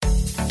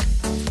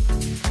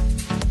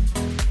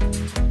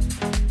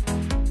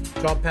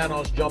Tom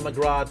Panos, John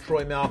McGrath,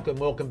 Troy Malcolm,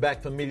 welcome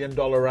back for Million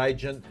Dollar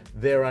Agent.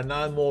 There are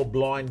no more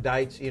blind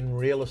dates in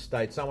real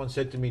estate. Someone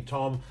said to me,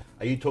 Tom,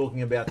 are you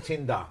talking about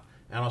Tinder?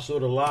 And I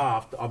sort of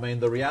laughed. I mean,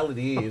 the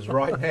reality is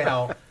right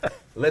now,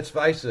 let's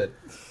face it,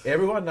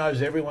 everyone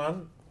knows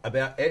everyone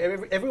about,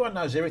 everyone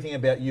knows everything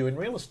about you in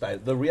real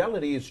estate. The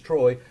reality is,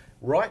 Troy,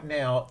 right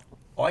now,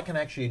 I can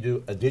actually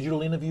do a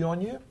digital interview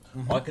on you.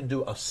 I can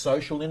do a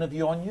social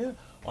interview on you.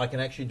 I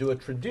can actually do a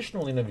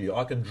traditional interview.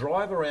 I can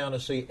drive around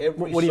and see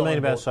every. What do you mean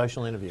about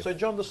social interview? So,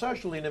 John, the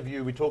social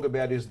interview we talk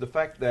about is the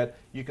fact that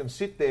you can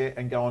sit there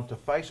and go onto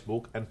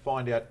Facebook and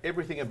find out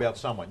everything about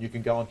someone. You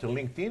can go onto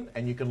LinkedIn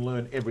and you can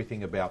learn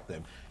everything about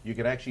them. You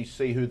can actually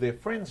see who their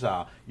friends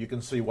are. You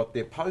can see what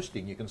they're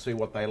posting. You can see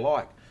what they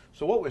like.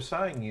 So what we're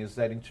saying is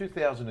that in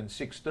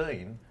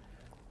 2016,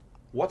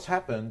 what's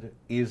happened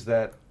is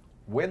that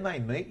when they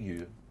meet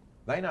you,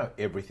 they know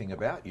everything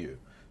about you.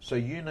 So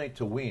you need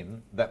to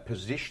win that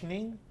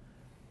positioning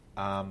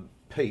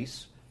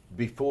piece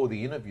before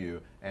the interview,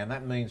 and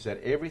that means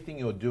that everything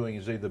you're doing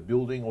is either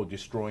building or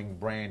destroying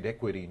brand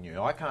equity in you.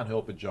 I can't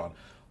help it, John.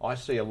 I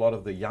see a lot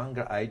of the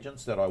younger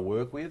agents that I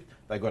work with,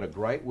 they've got a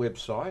great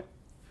website,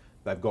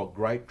 they've got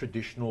great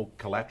traditional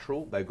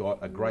collateral, they've got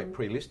a great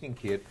pre-listing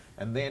kit,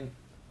 and then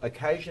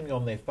occasionally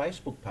on their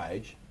Facebook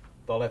page,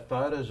 they'll have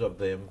photos of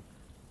them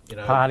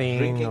partying,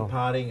 drinking,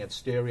 partying at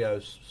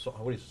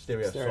what is it?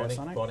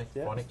 Stereosonic?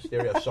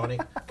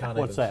 Stereosonic.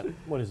 What's that?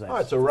 What is that? Oh,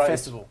 it's a race.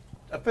 Festival.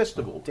 A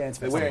festival. Dance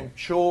They're festival. wearing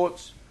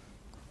shorts,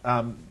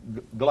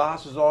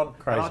 glasses on.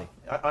 Crazy.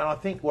 And I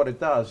think what it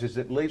does is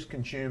it leaves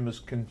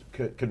consumers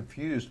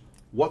confused.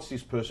 What's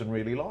this person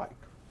really like?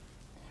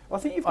 Well,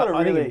 I think you've got to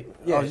really...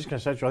 I was just going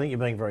to say, I think you're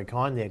being very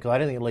kind there, because I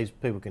don't think it leaves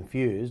people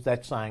confused.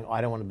 That's saying, I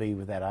don't want to be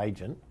with that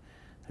agent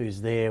who's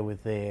there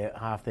with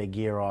half their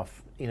gear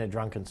off in a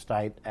drunken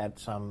state at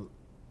some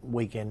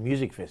weekend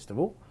music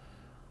festival.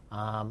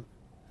 Now,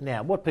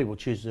 what people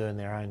choose to do in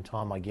their own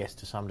time, I guess,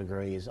 to some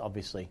degree, is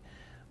obviously,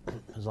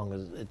 as long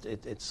as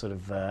it's sort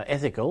of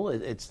ethical,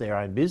 it's their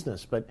own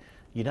business. But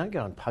you don't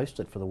go and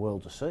post it for the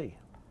world to see.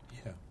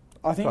 Yeah.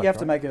 I think you have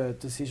to make a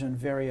decision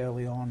very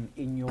early on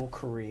in your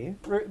career,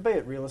 be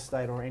it real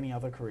estate or any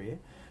other career,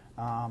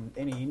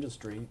 any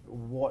industry,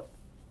 what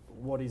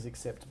is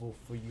acceptable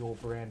for your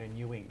brand and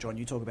you Inc. John,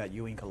 you talk about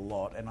you Inc. a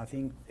lot, and I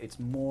think it's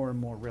more and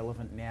more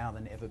relevant now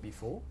than ever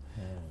before.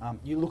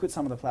 You look at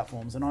some of the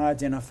platforms, and I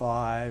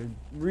identify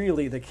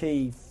really the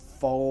key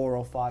 4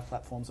 or 5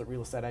 platforms that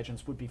real estate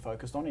agents would be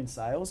focused on in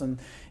sales, and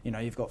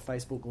you've got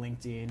Facebook,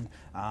 LinkedIn,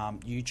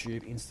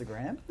 YouTube,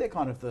 Instagram. They're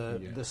kind of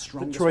the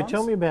strongest Troy, ones.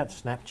 tell me about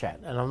Snapchat,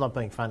 and I'm not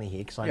being funny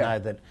here because I know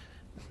that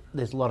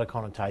there's a lot of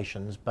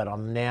connotations, but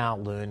I'm now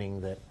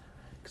learning that,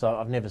 because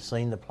I've never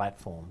seen the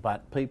platform,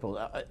 but people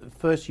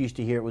first used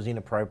to hear it was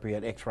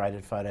inappropriate,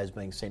 X-rated photos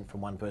being sent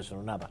from one person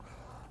to another,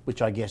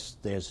 which I guess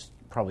there's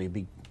probably a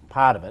big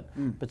part of it.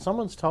 But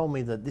someone's told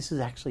me that this is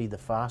actually the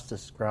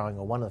fastest growing,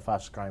 or one of the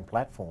fastest growing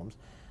platforms,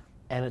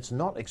 and it's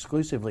not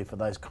exclusively for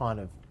those kind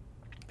of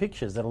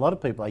pictures, that a lot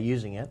of people are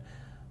using it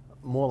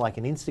more like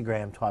an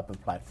Instagram type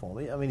of platform.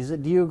 I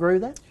mean, do you agree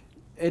with that?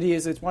 It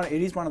is. It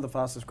is one of the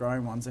fastest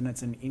growing ones, and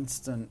it's an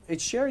instant.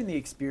 It's sharing the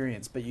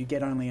experience, but you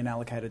get only an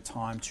allocated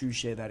time to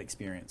share that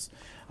experience.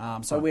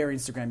 Where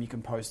Instagram, you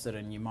can post it,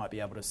 and you might be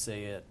able to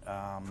see it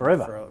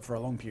forever for a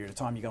long period of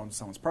time. You go onto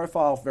someone's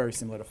profile, very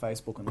similar to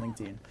Facebook and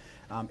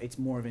LinkedIn. It's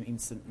more of an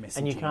instant messaging.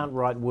 And you can't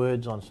write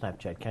words on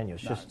Snapchat, can you?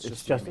 It's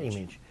just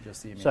image.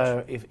 Just the image.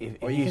 So if you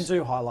can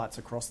do highlights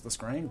across the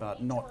screen,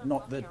 but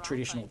not the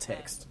traditional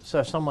text. So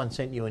if someone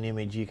sent you an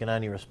image, you can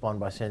only respond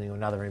by sending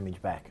another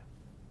image back.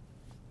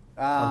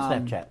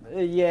 On Snapchat?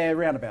 Yeah,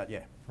 roundabout,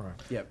 yeah. Right.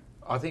 Yep.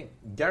 I think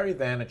Gary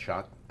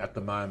Vaynerchuk at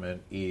the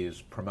moment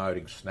is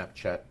promoting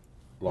Snapchat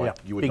like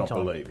you would not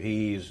believe.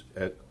 He is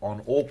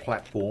on all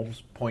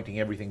platforms,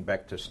 pointing everything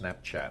back to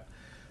Snapchat.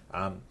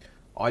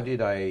 I did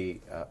a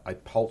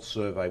pulse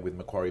survey with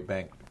Macquarie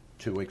Bank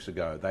 2 weeks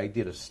ago. They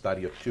did a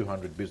study of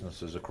 200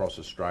 businesses across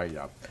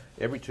Australia.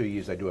 Every 2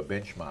 years they do a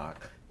benchmark.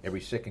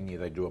 Every second year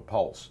they do a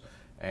pulse.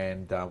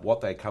 And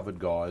what they covered,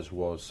 guys,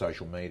 was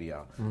social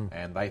media.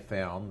 And they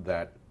found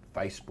that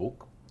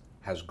Facebook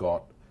has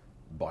got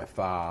by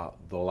far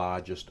the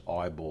largest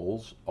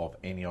eyeballs of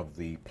any of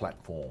the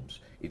platforms.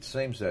 It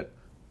seems that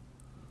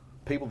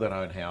people that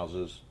own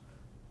houses,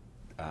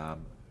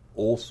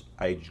 all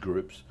age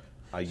groups,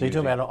 are using... So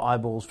you're talking about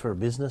eyeballs for a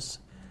business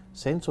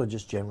sense or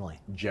just generally?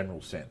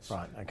 General sense.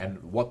 Right, okay.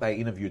 And what they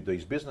interviewed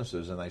these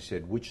businesses, and they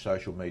said, which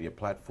social media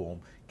platform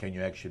can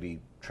you actually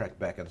track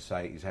back and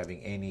say is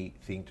having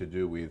anything to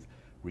do with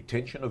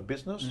retention of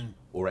business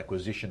or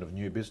acquisition of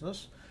new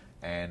business?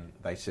 And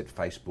they said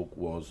Facebook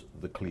was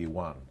the clear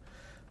one.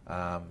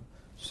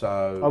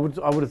 So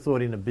I would have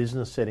thought in a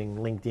business setting,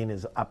 LinkedIn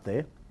is up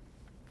there.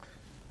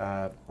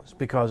 It's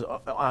because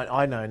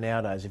I know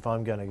nowadays if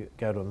I'm going to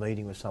go to a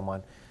meeting with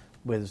someone,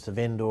 whether it's a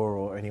vendor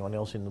or anyone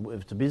else if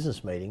it's a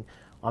business meeting,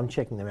 I'm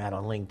checking them out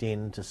on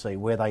LinkedIn to see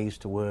where they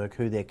used to work,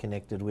 who they're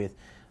connected with,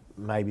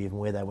 maybe even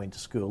where they went to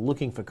school,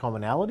 looking for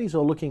commonalities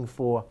or looking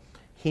for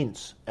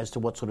hints as to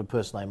what sort of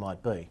person they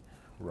might be.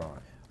 Right.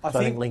 I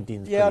think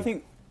LinkedIn's Yeah, I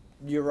think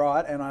you're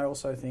right, and I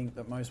also think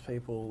that most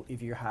people,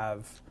 if you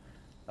have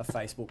a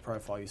Facebook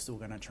profile, you're still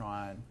going to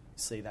try and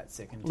see that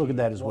second. Look at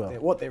that as well.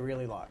 What they're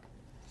really like.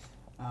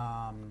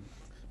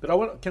 But I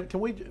want can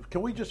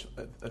we just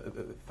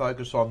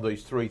focus on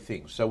these three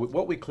things? So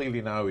what we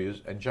clearly know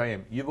is, and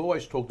JM, you've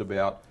always talked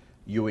about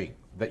Ewing,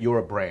 that you're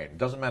a brand. It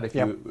doesn't matter if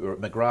you're at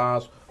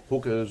McGrath's,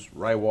 Hookers,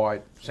 Ray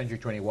White, Century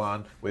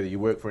 21, whether you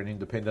work for an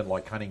independent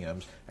like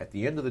Cunningham's. At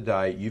the end of the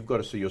day, you've got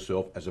to see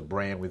yourself as a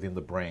brand within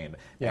the brand,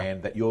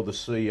 and that you're the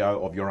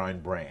CEO of your own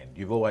brand.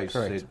 You've always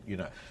said,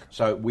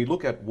 So we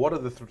look at what are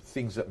the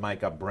things that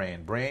make up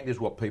brand. Brand is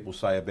what people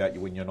say about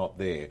you when you're not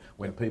there,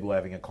 when people are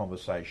having a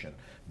conversation.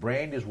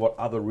 Brand is what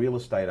other real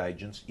estate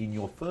agents in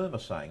your firm are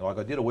saying. Like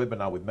I did a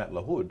webinar with Matt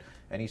LaHood,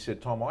 and he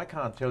said, Tom, I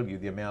can't tell you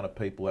the amount of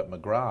people at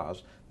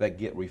McGrath's that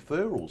get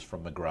referrals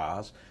from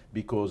McGrath's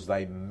because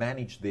they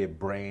manage their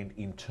brand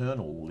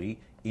internally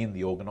in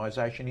the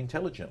organisation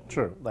intelligently.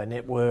 True. They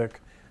network,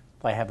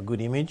 they have a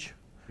good image.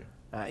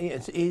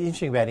 It's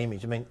interesting about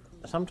image. I mean,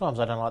 sometimes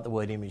I don't like the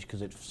word image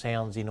because it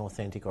sounds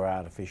inauthentic or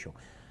artificial.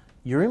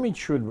 Your image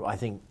should, I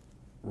think,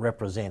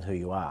 represent who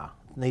you are.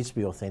 It needs to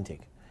be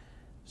authentic.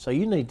 So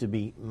you need to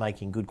be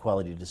making good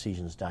quality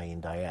decisions day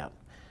in, day out,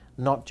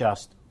 not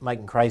just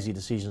making crazy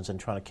decisions and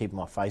trying to keep them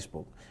off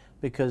Facebook.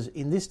 Because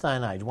in this day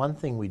and age, one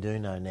thing we do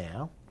know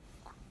now,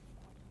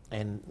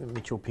 and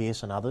Mitchell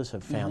Pearce and others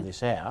have found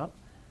this out,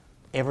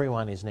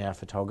 everyone is now a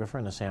photographer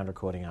and a sound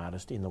recording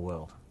artist in the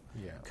world,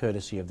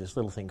 courtesy of this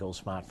little thing called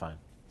smartphone.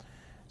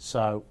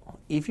 So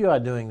if you are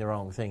doing the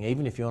wrong thing,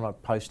 even if you're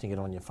not posting it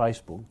on your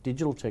Facebook,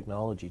 digital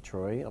technology,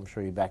 Troy, I'm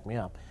sure you back me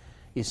up,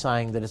 is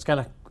saying that it's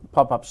going to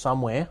pop up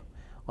somewhere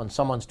on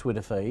someone's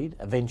Twitter feed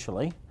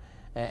eventually.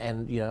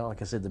 And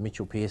like I said, the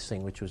Mitchell Pearce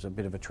thing, which was a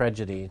bit of a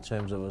tragedy in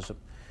terms of it was a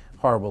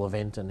horrible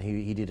event and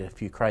he did a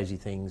few crazy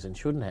things and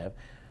shouldn't have.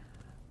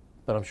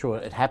 But I'm sure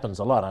it happens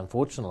a lot,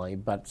 unfortunately,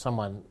 but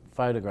someone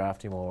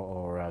photographed him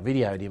or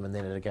videoed him and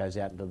then it goes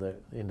out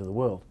into the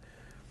world.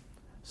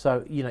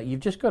 So, you've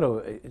just got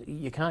to,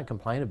 you can't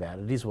complain about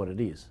it. It is what it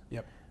is.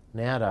 Yep.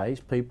 Nowadays,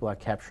 people are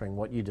capturing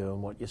what you do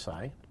and what you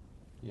say.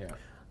 Yeah.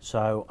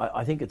 So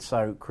I think it's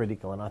so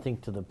critical, and I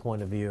think to the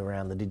point of view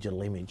around the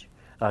digital image,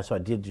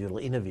 digital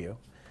interview,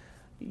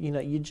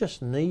 you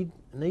just need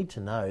to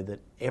know that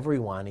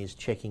everyone is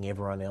checking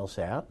everyone else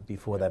out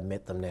before they've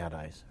met them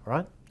nowadays,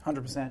 right?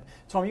 100%.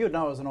 Tom, you would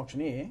know as an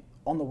auctioneer,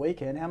 on the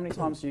weekend, how many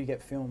times do you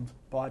get filmed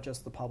by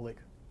just the public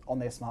on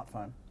their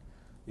smartphone?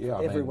 Yeah,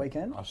 every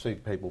weekend. I see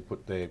people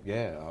put their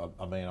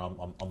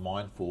I'm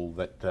mindful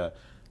that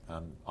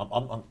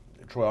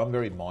Troy, I'm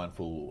very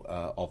mindful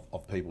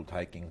of people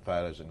taking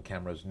photos and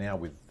cameras now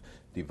with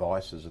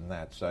devices and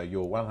that. So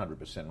you're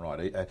 100%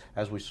 right.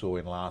 As we saw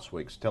in last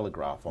week's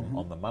Telegraph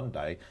on the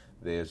Monday,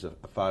 there's a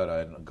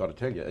photo, and I've got to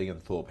tell you, Ian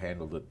Thorpe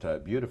handled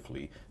it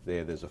beautifully.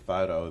 There's a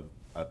photo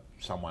of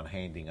someone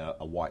handing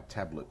a white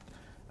tablet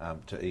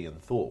to Ian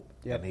Thorpe,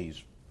 and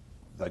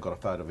they got a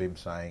photo of him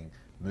saying,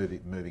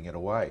 moving it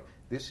away.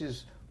 This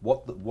is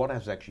what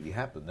has actually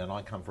happened. And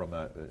I come from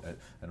an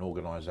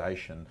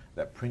organisation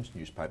that prints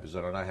newspapers,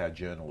 and I know how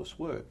journalists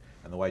work.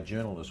 And the way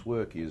journalists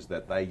work is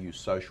that they use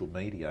social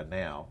media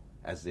now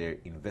as their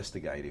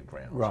investigative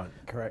grounds. Right,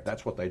 correct.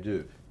 That's what they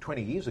do.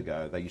 20 years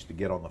ago, they used to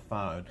get on the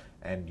phone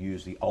and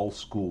use the old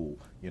school,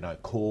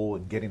 call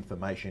and get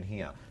information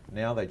here.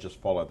 Now they just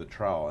follow the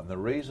trail. And the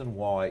reason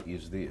why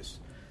is this,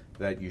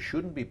 that you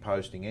shouldn't be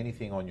posting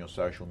anything on your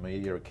social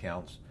media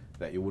accounts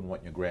that you wouldn't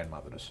want your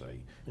grandmother to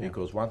see,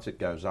 because once it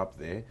goes up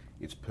there,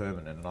 it's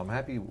permanent. And I'm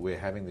happy we're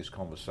having this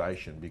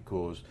conversation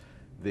because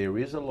there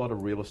is a lot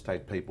of real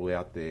estate people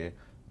out there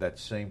that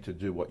seem to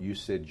do what you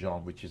said,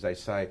 John, which is they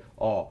say,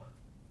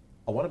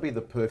 I want to be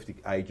the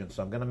perfect agent,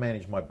 so I'm going to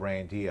manage my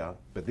brand here,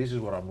 but this is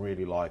what I'm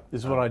really like.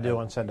 This is what I do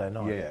on Saturday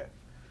night. Yeah.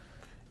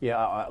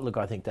 Yeah, look,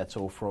 I think that's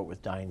all fraught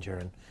with danger.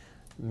 And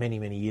many,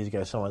 many years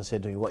ago, someone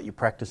said to me, what you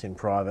practice in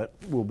private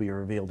will be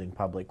revealed in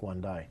public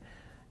one day.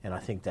 And I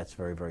think that's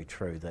very, very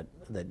true, that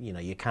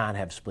you can't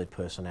have split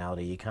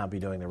personality. You can't be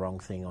doing the wrong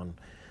thing on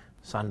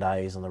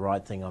Sundays and the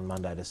right thing on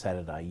Monday to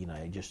Saturday. You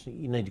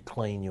need to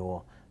clean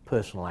your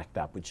personal act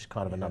up, which is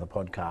kind of another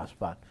podcast.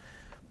 But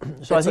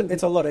so I think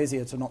it's a lot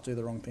easier to not do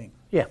the wrong thing.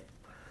 Yeah.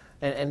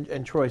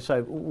 And Troy,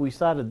 so we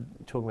started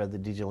talking about the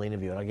digital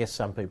interview, and I guess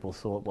some people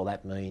thought, well,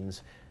 that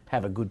means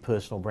have a good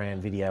personal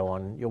brand video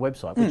on your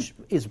website, which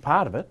is a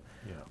part of it.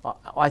 Yeah.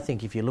 I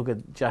think if you look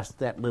at just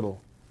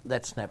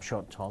that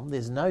snapshot, Tom,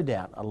 there's no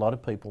doubt a lot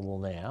of people will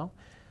now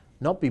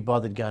not be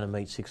bothered going to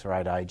meet 6 or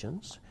 8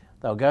 agents.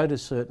 They'll go to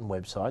certain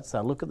websites,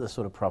 they'll look at the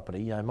sort of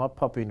property, might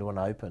pop into an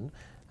open,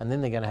 and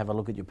then they're going to have a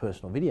look at your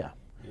personal video.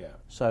 Yeah.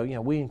 So,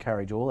 we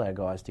encourage all our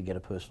guys to get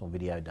a personal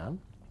video done,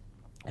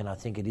 and I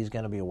think it is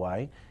going to be a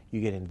way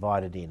you get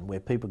invited in, where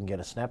people can get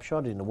a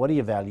snapshot into what are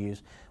your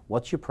values,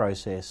 what's your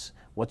process,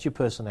 what's your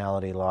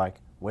personality like,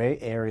 where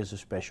areas of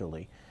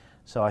specialty.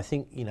 So I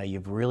think,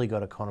 you've really got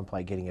to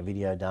contemplate getting a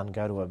video done.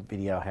 Go to a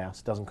video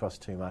house. Doesn't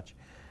cost too much.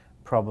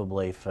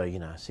 Probably for,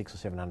 $600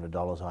 or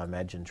 $700, I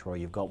imagine, Troy.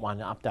 You've got one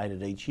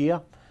updated each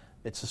year.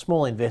 it's a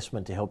small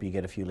investment to help you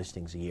get a few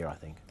listings a year, I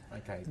think.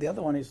 Okay. The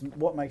other one is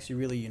what makes you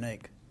really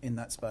unique in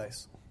that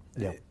space.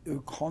 Yeah. We're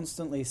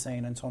constantly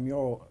seeing, and Tom,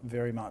 you're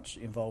very much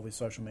involved with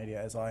social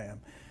media as I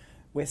am.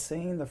 We're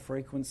seeing the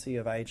frequency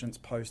of agents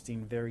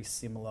posting very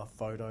similar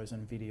photos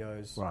and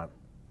videos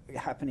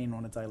happening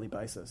on a daily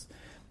basis.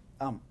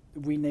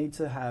 We need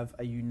to have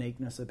a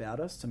uniqueness about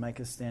us to make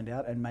us stand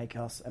out and make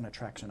us an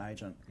attraction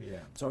agent. Yeah.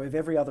 So if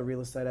every other real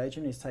estate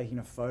agent is taking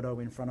a photo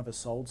in front of a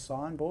sold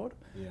signboard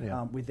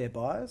with their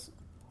buyers,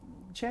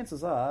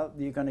 chances are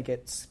you're going to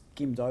get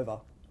skimmed over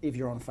if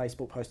you're on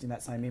Facebook posting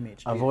that same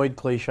image. Avoid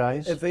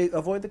cliches.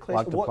 Avoid the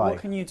cliches. Like What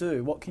can you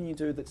do? What can you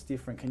do that's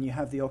different? Can you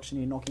have the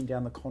auctioneer knocking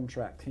down the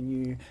contract? Can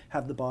you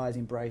have the buyers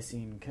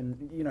embracing?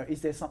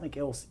 Is there something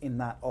else in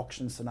that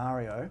auction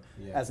scenario,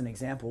 as an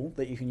example,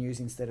 that you can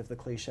use instead of the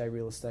cliche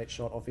real estate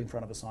shot of in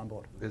front of a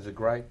signboard? There's a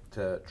great,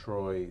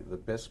 Troy, the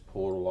best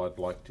portal I'd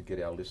like to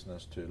get our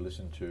listeners to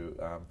listen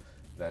to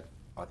that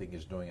I think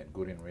is doing it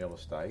good in real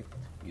estate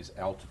is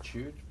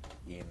Altitude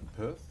in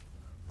Perth.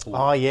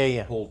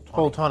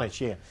 Paul Tonich,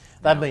 yeah.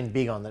 They've been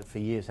big on that for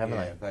years,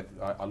 haven't they?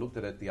 I looked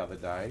at it the other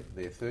day.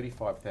 They're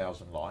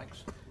 35,000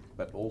 likes,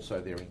 but also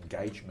their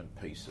engagement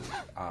pieces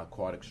are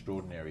quite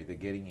extraordinary. They're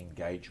getting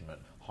engagement,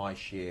 high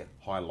share,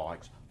 high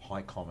likes,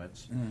 high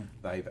comments.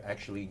 They've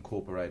actually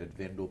incorporated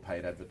vendor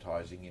paid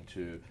advertising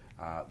into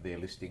their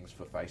listings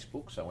for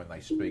Facebook. So when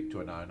they speak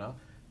to an owner,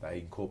 they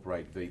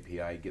incorporate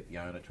VPA, get the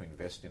owner to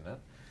invest in it.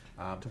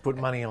 To put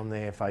money on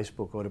their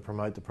Facebook or to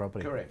promote the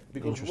property. Correct.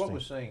 Because what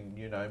we're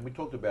seeing, and we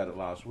talked about it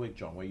last week,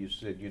 John, where you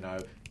said,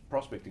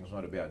 prospecting is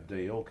not about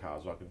DL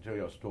cars. I can tell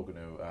you I was talking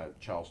to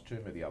Charles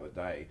Toomer the other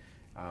day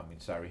in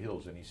Surrey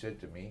Hills, and he said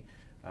to me,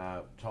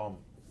 Tom,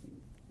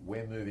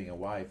 we're moving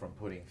away from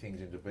putting things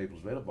into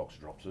people's letterbox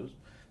dropses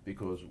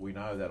because we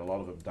know that a lot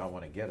of them don't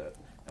want to get it.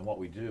 And what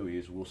we do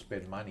is we'll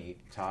spend money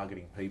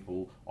targeting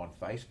people on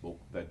Facebook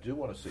that do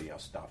want to see our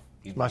stuff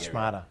in Much the area.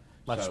 smarter.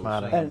 Much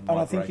smarter. And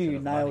I think you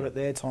nailed it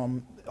there,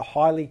 Tom.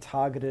 Highly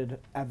targeted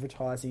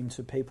advertising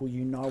to people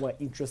are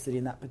interested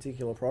in that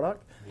particular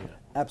product. Yeah.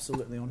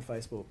 Absolutely on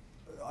Facebook.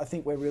 I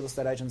think where real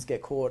estate agents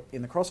get caught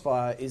in the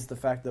crossfire is the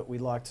fact that we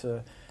like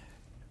to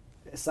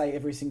say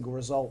every single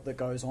result that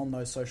goes on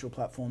those social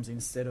platforms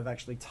instead of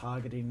actually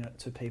targeting it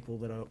to people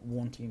that are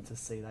wanting to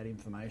see that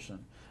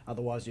information.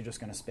 Otherwise, you're just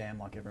going to spam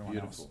like everyone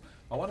else.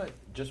 I want to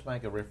just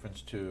make a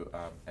reference to,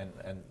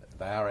 and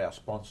they are our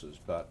sponsors,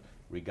 but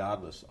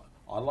regardless,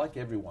 I'd like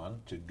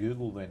everyone to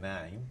Google their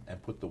name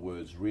and put the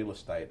words real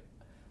estate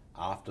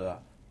after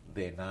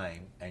their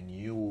name, and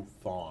you'll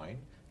find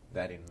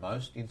that in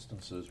most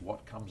instances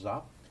what comes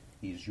up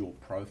is your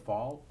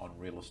profile on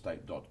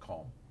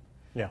realestate.com.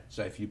 Yeah.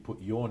 So if you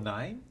put your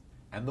name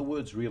and the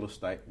words real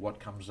estate, what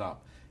comes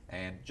up?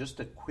 And just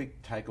a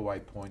quick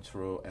takeaway points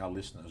for our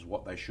listeners,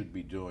 what they should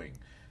be doing.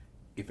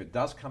 If it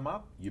does come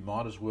up, you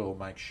might as well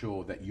make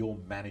sure that you're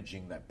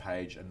managing that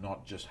page and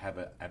not just have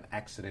an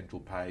accidental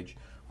page.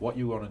 What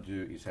you want to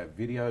do is have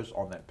videos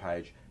on that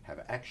page,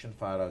 have action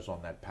photos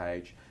on that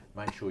page,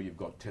 make sure you've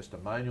got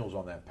testimonials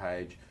on that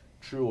page,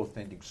 true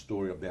authentic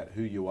story about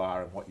who you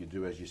are and what you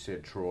do, as you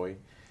said, Troy.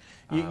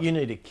 You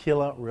need a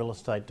killer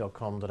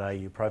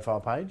realestate.com.au profile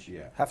page.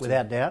 Yeah.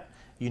 Without doubt.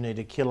 You need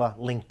a killer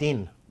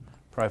LinkedIn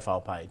profile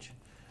page.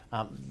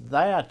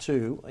 They are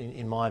two,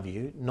 in my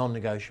view,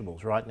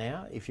 non-negotiables right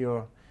now. If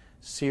you're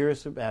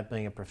serious about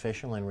being a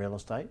professional in real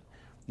estate,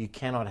 you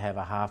cannot have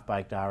a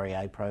half-baked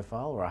REA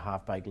profile or a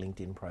half-baked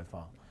LinkedIn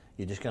profile.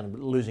 You're just going to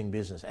be losing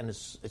business. And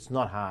it's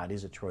not hard,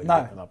 is it, Troy? No.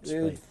 To get them up to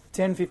speed?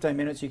 10, 15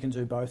 minutes, you can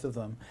do both of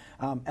them.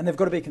 And they've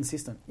got to be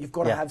consistent. You've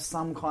got to have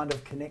some kind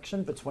of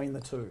connection between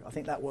the two. I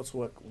think that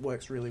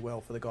works really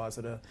well for the guys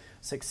that are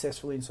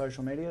successful in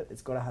social media.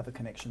 It's got to have a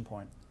connection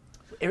point.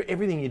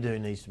 Everything you do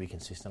needs to be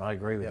consistent. I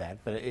agree with that,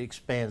 but it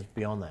expands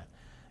beyond that.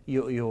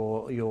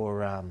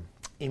 Your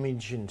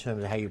image in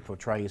terms of how you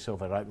portray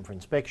yourself at Open for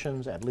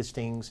Inspections, at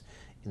listings,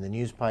 in the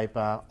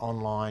newspaper,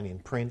 online, in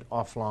print,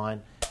 offline,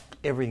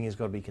 everything has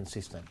got to be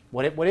consistent.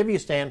 Whatever you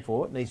stand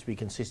for, it needs to be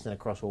consistent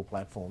across all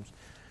platforms.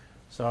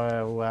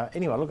 So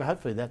anyway, look,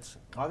 hopefully that's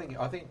I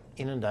think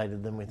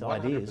inundated them with 100%,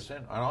 ideas.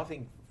 and I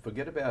think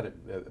forget about it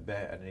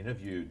about an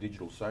interview,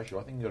 digital,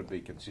 social. I think you've got to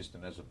be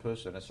consistent as a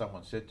person. As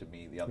someone said to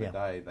me the other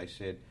day, they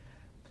said,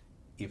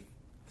 if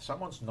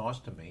someone's nice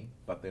to me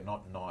but they're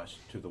not nice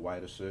to the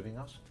waiter serving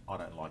us, I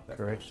don't like that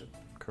person.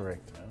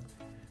 Correct. You know?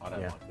 I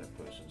don't like that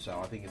person. So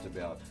I think it's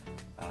about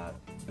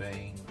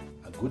being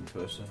a good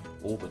person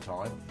all the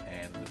time,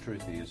 and the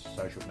truth is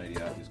social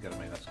media is going to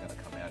mean that's going to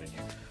come out in you.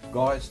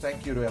 Guys,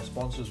 thank you to our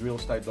sponsors,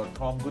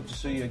 realestate.com. Good to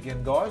see you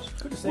again, guys.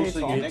 Good to see you, We'll see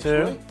Tom. you You next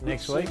too. week.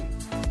 Next week.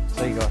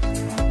 See you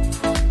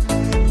guys.